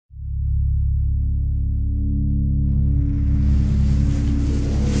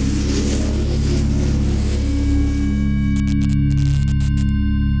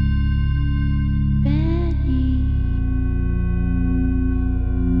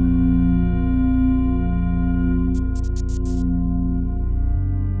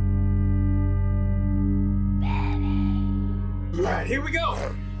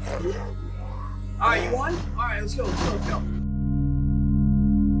Alright, you won? Alright, let's go.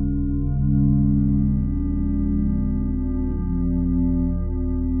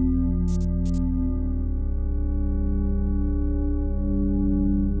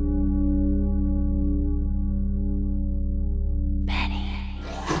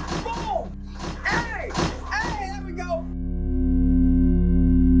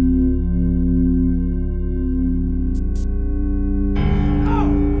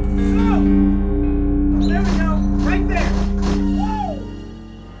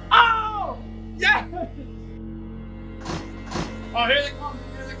 Oh, here they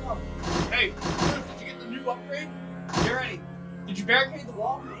come. Hey, did you get the new upgrade? You ready? Did you barricade the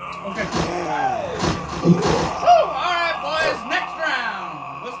wall? Okay. Alright, boys, next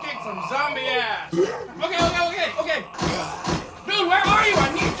round. Let's kick some zombie ass. Okay. Dude, where are you? I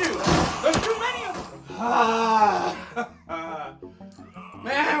need you. There's too many of them.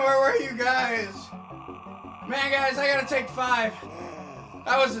 Man, where were you guys? Man, guys, I gotta take 5.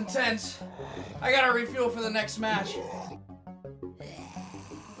 That was intense. I gotta refuel for the next match.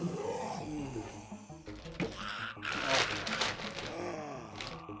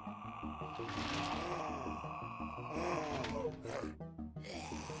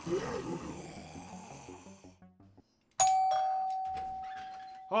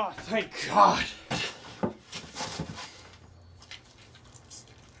 Oh, thank God.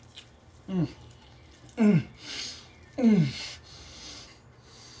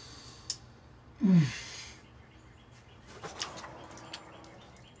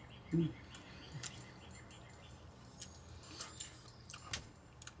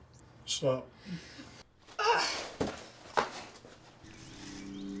 Stop.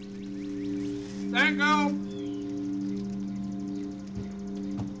 Thank you.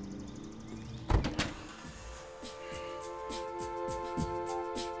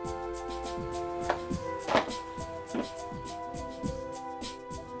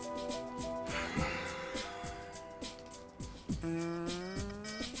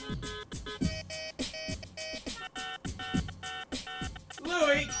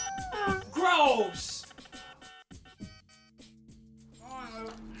 Louie! Gross! Come on,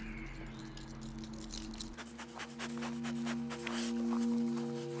 Louie.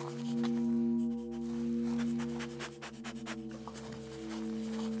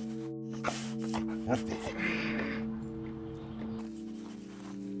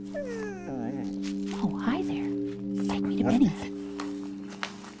 Oh, hi there. Take me to Benny.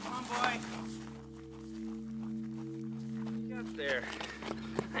 Come on, boy. Get up there.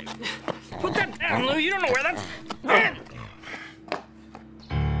 Put that down, Lou. You don't know where that's... What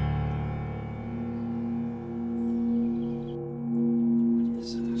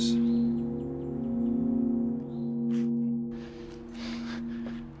is this?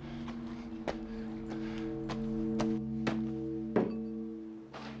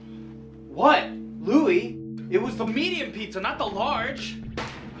 What? Louie? It was the medium pizza, not the large.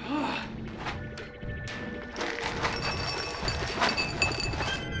 Huh?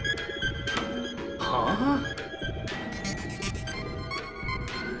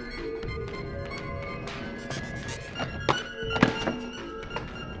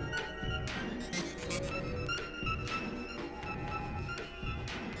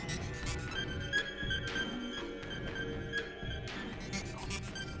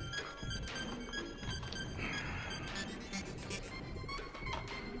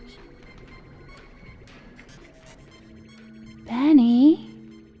 Benny?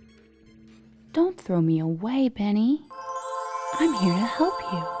 Don't throw me away, Benny. I'm here to help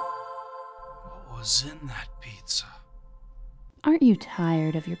you. What was in that pizza? Aren't you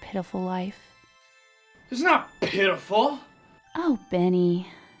tired of your pitiful life? It's not pitiful. Oh, Benny.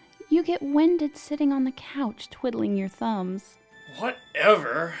 You get winded sitting on the couch twiddling your thumbs.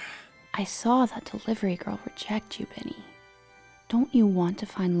 Whatever. I saw that delivery girl reject you, Benny. Don't you want to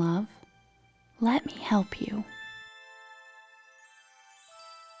find love? Let me help you.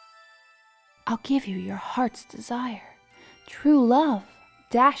 I'll give you your heart's desire. True love,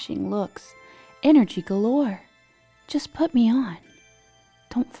 dashing looks, energy galore. Just put me on.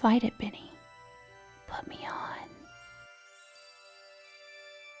 Don't fight it, Benny. Put me on.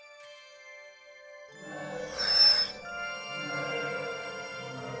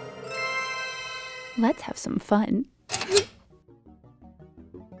 Let's have some fun.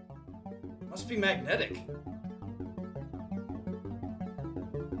 Must be magnetic.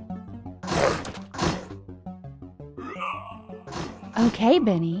 Okay,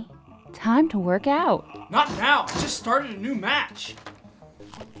 Benny. Time to work out. Not now. I just started a new match.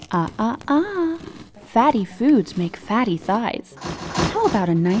 fatty foods make fatty thighs. How about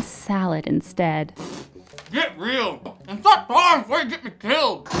a nice salad instead? Get real and stop talking before you get me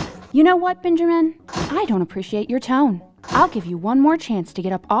killed. You know what, Benjamin? I don't appreciate your tone. I'll give you one more chance to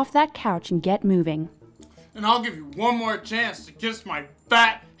get up off that couch and get moving. And I'll give you one more chance to kiss my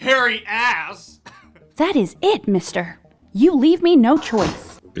fat, hairy ass. That is it, mister. You leave me no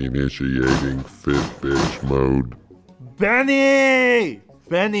choice. Initiating Fitbitch mode. Benny!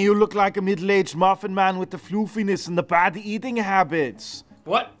 Benny, you look like a middle-aged muffin man with the floofiness and the bad eating habits.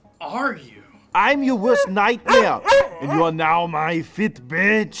 What are you? I'm your worst nightmare, and you are now my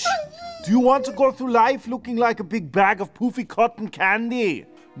Fitbitch. Do you want to go through life looking like a big bag of poofy cotton candy?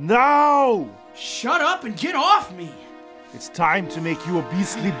 No! Shut up and get off me. It's time to make you a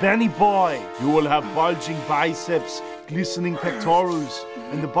beastly Benny boy. You will have bulging biceps, glistening pectorals,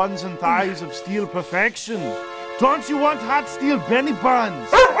 and the buns and thighs of steel perfection. Don't you want hot steel Benny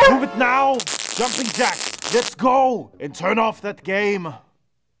buns? Move it now! Jumping jack, let's go! And turn off that game.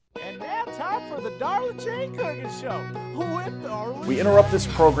 And now time for the Darla Chain Cooking Show with Darla. We interrupt this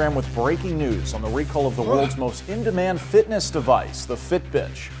program with breaking news on the recall of the world's most in-demand fitness device, the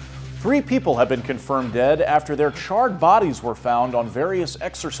Fitbitch. 3 people have been confirmed dead after their charred bodies were found on various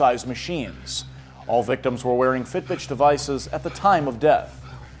exercise machines. All victims were wearing Fitbitch devices at the time of death.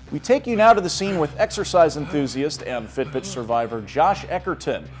 We take you now to the scene with exercise enthusiast and Fitbitch survivor Josh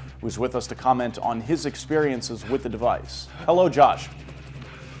Eckerton, who's with us to comment on his experiences with the device. Hello, Josh.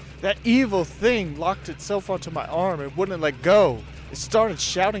 That evil thing locked itself onto my arm and wouldn't let go. It started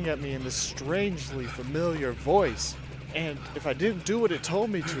shouting at me in this strangely familiar voice. And if I didn't do what it told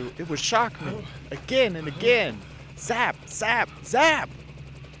me to, it would shock me again and again. Zap, zap, zap.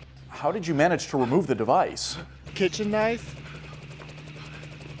 How did you manage to remove the device? Kitchen knife?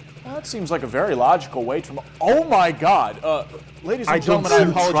 Well, that seems like a very logical way to... Oh my God! Ladies and gentlemen, I don't see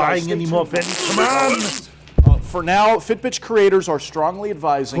you apologize. trying anymore, Benny. Come on! For now, Fitbitch creators are strongly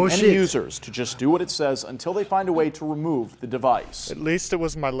advising Push any it. users to just do what it says until they find a way to remove the device. At least it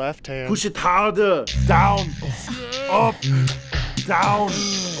was my left hand. Push it harder. Down. Up. Down.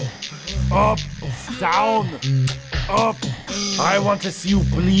 Up. Down. Up. I want to see you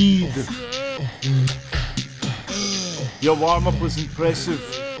bleed. Your warm-up was impressive,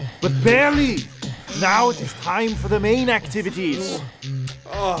 but barely. Now it is time for the main activities.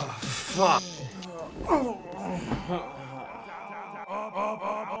 Oh, fuck.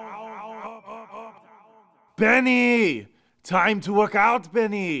 Benny! Time to work out,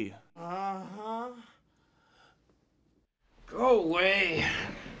 Benny. Go away.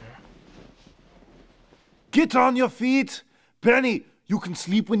 Get on your feet. Benny, you can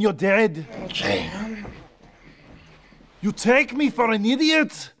sleep when you're dead. Okay. You take me for an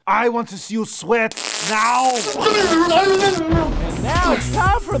idiot? I want to see you sweat now. And now it's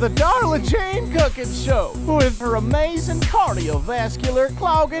time for the Darla Chain Cooking Show with her amazing cardiovascular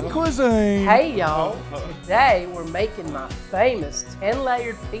clogging cuisine. Hey y'all, today we're making my famous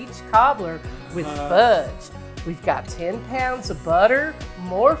 10-layered peach cobbler with fudge. We've got 10 pounds of butter,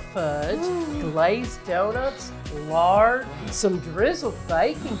 more fudge, glazed donuts, lard, some drizzled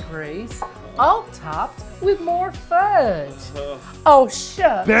bacon grease, all topped with more fudge. Oh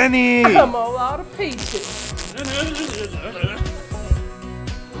shucks, Benny! I'm all out of peaches.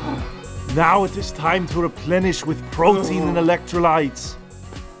 Now it is time to replenish with protein and electrolytes.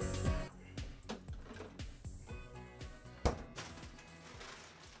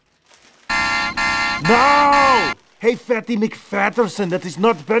 No! Hey, Fatty McFatterson, that is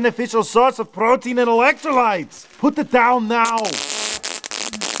not beneficial source of protein and electrolytes. Put it down now.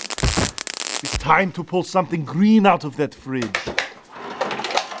 It's time to pull something green out of that fridge.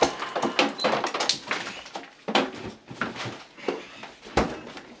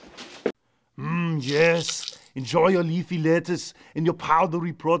 Yes. Enjoy your leafy lettuce and your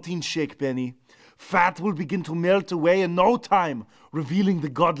powdery protein shake, Benny. Fat will begin to melt away in no time, revealing the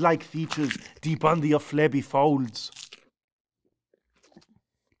godlike features deep under your flabby folds.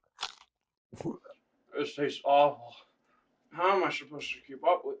 This tastes awful. How am I supposed to keep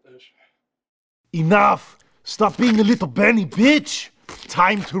up with this? Enough! Stop being a little Benny bitch!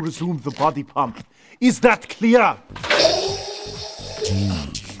 Time to resume the body pump. Is that clear?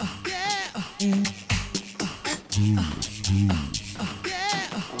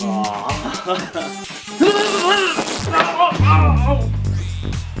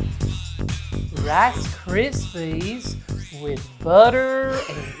 Rice Krispies with butter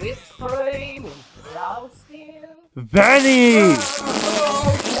and whipped cream and frosting. Benny!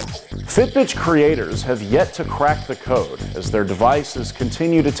 Fitbitch creators have yet to crack the code as their devices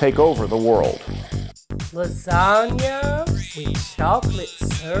continue to take over the world. Lasagna with chocolate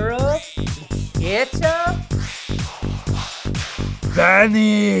syrup and Ketchup?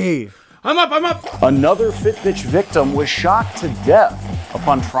 Benny! I'm up! Another Fitbitch victim was shocked to death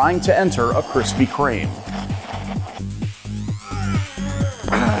upon trying to enter a Krispy Kreme.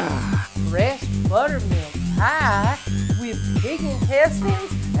 Fresh buttermilk pie with pig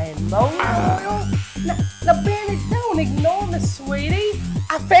intestines and motor oil? Now, Benny, don't ignore me, sweetie.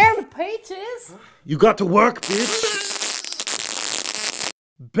 I found the peaches. You got to work, bitch!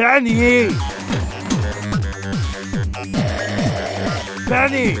 Benny!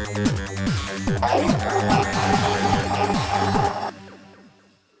 Benny!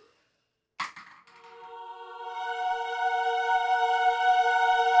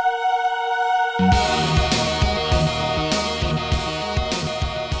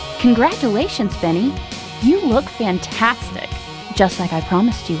 Congratulations, Benny. You look fantastic, just like I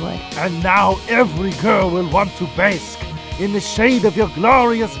promised you would. And now every girl will want to bask in the shade of your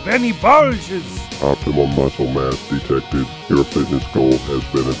glorious Benny bulges. Optimum muscle mass detected. Your fitness goal has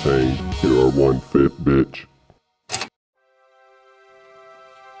been attained. You are one fit bitch.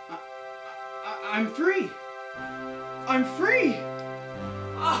 I'm free. I'm free.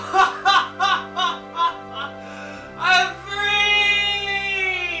 I'm free.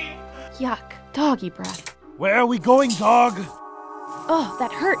 Yuck, doggy breath. Where are we going, dog? Oh,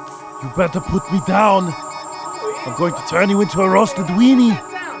 that hurts. You better put me down. I'm going to turn you into a roasted weenie.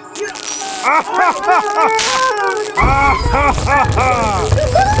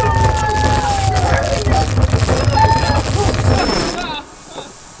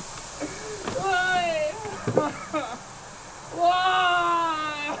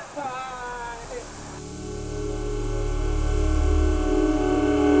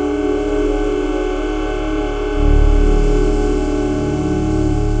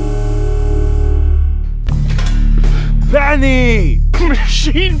 Benny!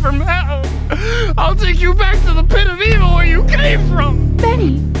 Machine from hell! I'll take you back to the pit of evil where you came from!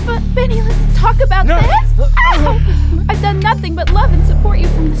 Benny, Benny, let's talk about this. Ow! I've done nothing but love and support you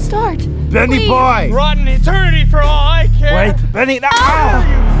from the start. Benny Please. boy! Rotten eternity for all I care! Wait, Benny,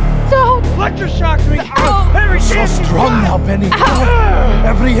 now! Don't. Electroshocked me! Ow. Every So chance you strong now, Benny!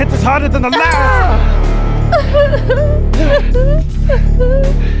 Every hit is harder than the last!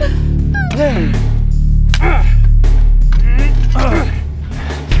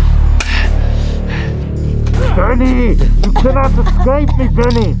 Benny! You cannot escape me,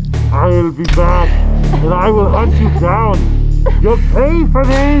 Benny! I'll be back, and I will hunt you down! You'll pay for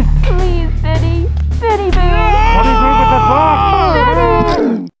this! Please, Benny. Benny, boo. What do you do with the dog?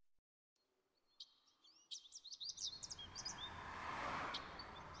 Benny!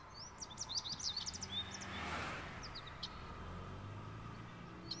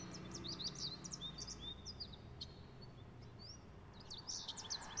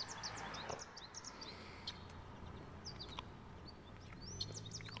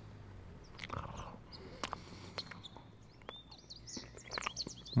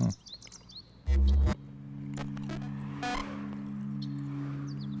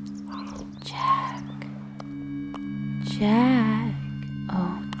 Jack.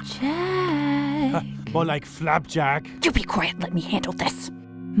 Oh, Jack. More like flapjack. You be quiet. Let me handle this.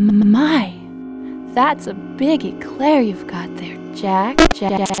 My, that's a big eclair you've got there, Jack.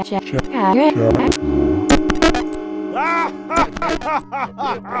 Jack.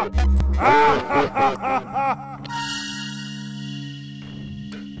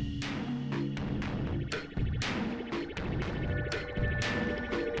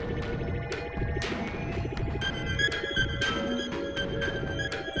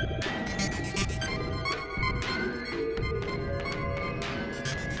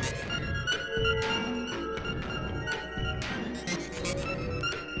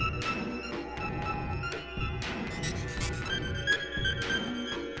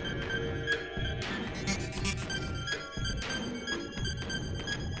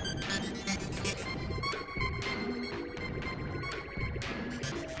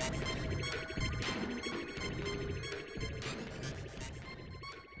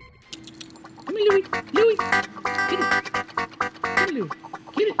 Come here, Louie. Louie. Get it. Come here, Louie.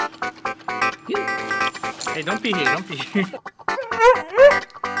 Get it. Get it. Hey, don't be here. Don't be here.